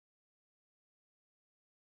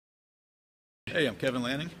Hey, I'm Kevin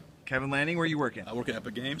Lanning. Kevin Lanning, where are you working? I work at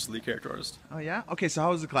Epic Games, lead character artist. Oh yeah? Okay, so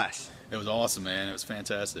how was the class? It was awesome, man. It was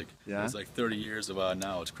fantastic. Yeah? It was like 30 years of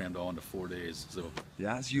knowledge crammed all into 4 days. So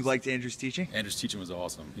Yeah, so you liked Andrew's teaching? Andrew's teaching was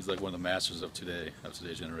awesome. He's like one of the masters of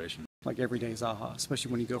today's generation. Like every day is aha,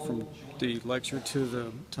 especially when you go from the lecture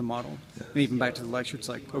to model. And even back to the lecture, it's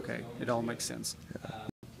like, okay, it all makes sense.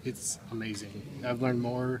 It's amazing. I've learned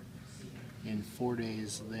more in 4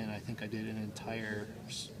 days than I think I did in entire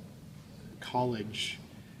college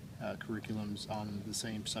curriculums on the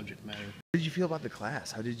same subject matter. What did you feel about the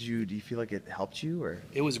class? Do you feel like it helped you, or?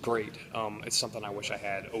 It was great. It's something I wish I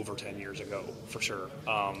had over 10 years ago, for sure.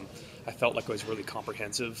 I felt like it was really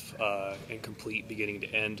comprehensive and complete, beginning to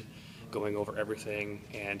end, going over everything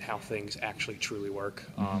and how things actually truly work.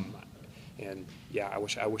 And yeah, I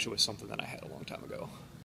wish it was something that I had a long time ago.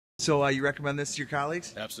 So you recommend this to your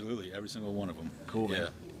colleagues? Absolutely, every single one of them. Cool, man. Yeah,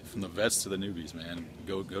 from the vets to the newbies, man.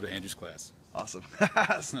 Go to Andrew's class. Awesome.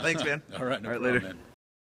 Thanks, man. All right, no All right, problem, later. man.